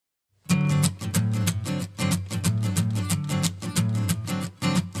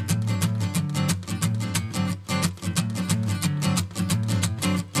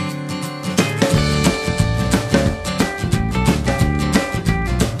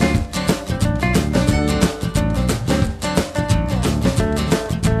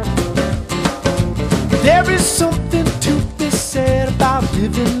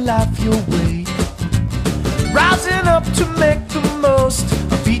living life your way, rising up to make the most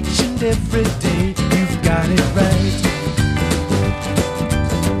of each and every day. You've got it right.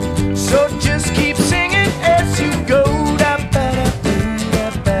 So just keep singing as you go.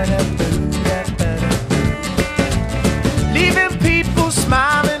 Leaving people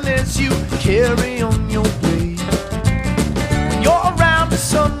smiling as you carry on your way. When you're around, the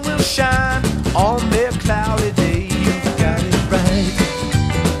sun will shine on their cloudy day. You've got it right.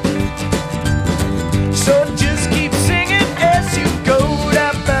 So just keep singing as you go.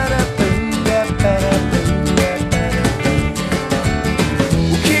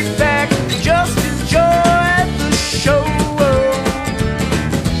 We'll kick back and just enjoy the show,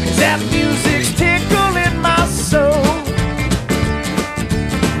 'cause that music's tickling my soul.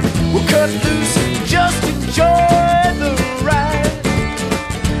 We'll cut loose and just enjoy.